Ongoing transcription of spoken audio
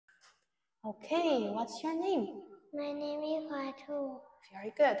Okay, what's your name? My name is Hoài.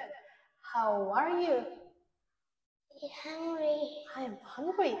 Very good. How are you? I'm hungry. I am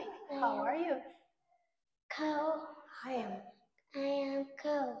hungry. How are you? Cold. I am. I am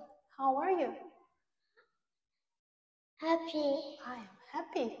cold. How are you? Happy. I am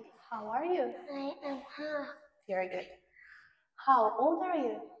happy. How are you? I am hot. Very good. How old are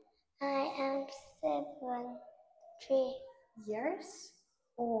you? I am 7 years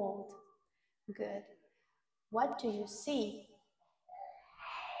old. Good. What do you see?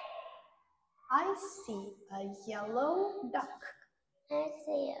 I see a yellow duck. I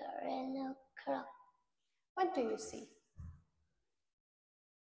see a yellow clock. What do you see?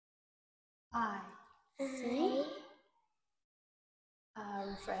 I see a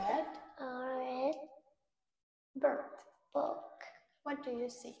red bird. Book. What do you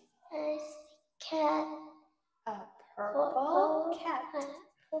see? I see cat. A purple cat.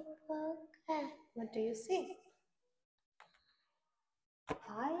 Purple cat. What do you see?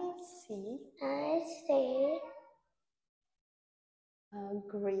 I see a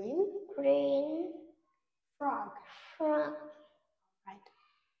green frog. Right.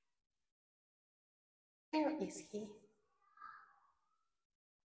 Where is he?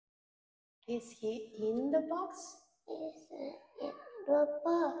 Is he in the box? Is in the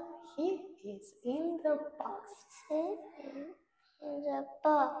box. He is in the box. In the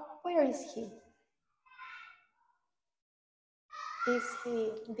box. Where is he? Is he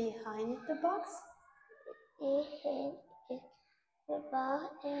behind the box? He is the box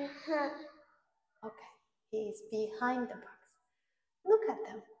in hand. Okay, he is behind the box. Look at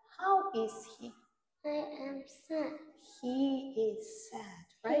them. How is he? I am sad. He is sad,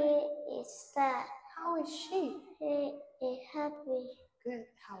 right? He is sad. How is she? He is happy. Good.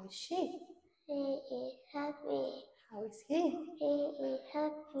 How is she? He is happy. How is he? He is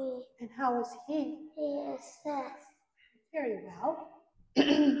happy. And how is he? He is sad. Very well.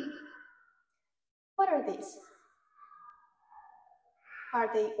 What are these? Are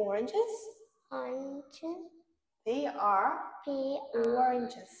they oranges? Oranges. They are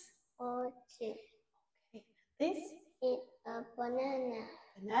oranges. Oranges. Okay. This is a banana.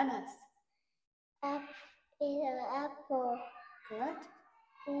 Bananas. Is an apple. Good.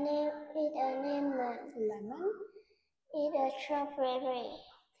 Is a lemon. Lemon. Is a strawberry.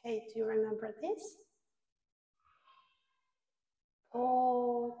 Okay, do you remember this?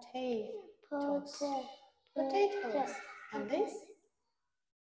 Potatoes. And this?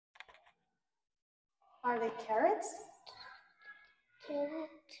 Are they carrots?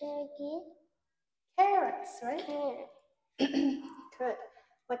 Carrots, right? Good.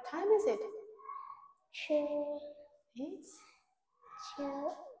 What time is it? It's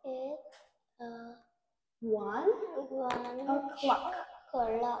 1 o'clock.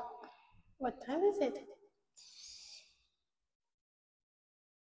 What time is it?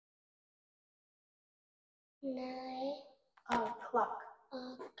 9 o'clock.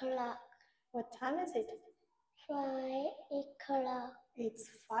 What time is it? 5 o'clock. It's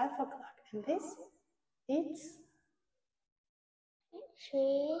 5 o'clock. And this? It's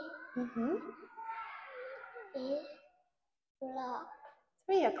 3 o'clock.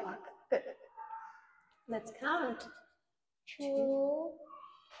 3 o'clock. Good. Let's count. 2,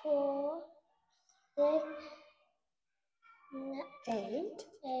 4, 6, 8,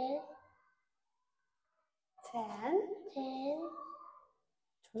 10,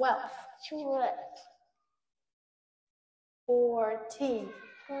 12, 14,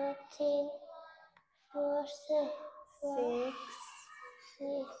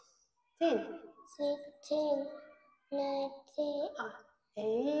 16, 19,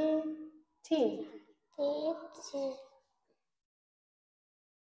 18, 20.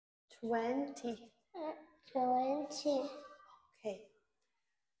 20. Okay.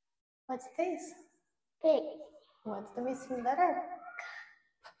 What's this? Big. What's the missing letter?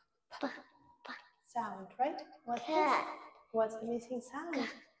 Sound, right? What's this? What's the missing sound?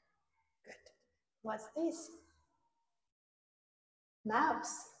 Good. What's this?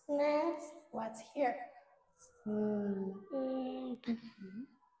 Mouse. What's here?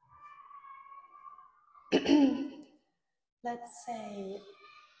 Let's say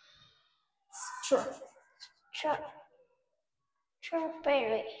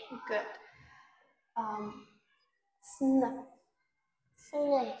Strawberry. Good.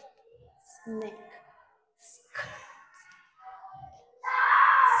 Snake.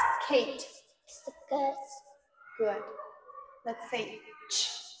 Skate. Good. Let's say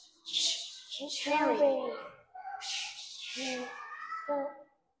cherry.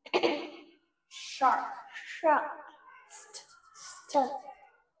 Shark.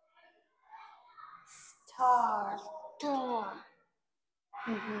 Star. Star.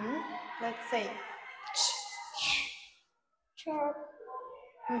 Let's say Cherry.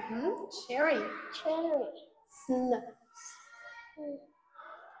 Cherry. Cherry.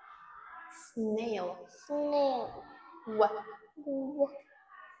 Snail. Snail.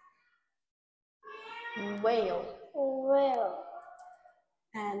 Whale. Whale.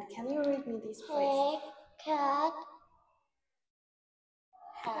 And can you read me this phrase? Cat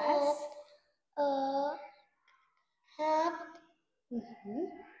Has. a hat.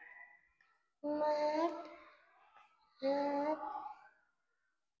 Mat hat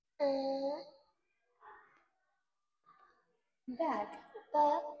a Bag.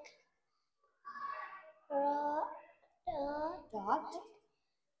 bag. Dot.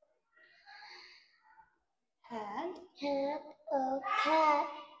 Had. Had a cat.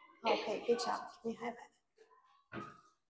 Okay, good job. Give me a high five.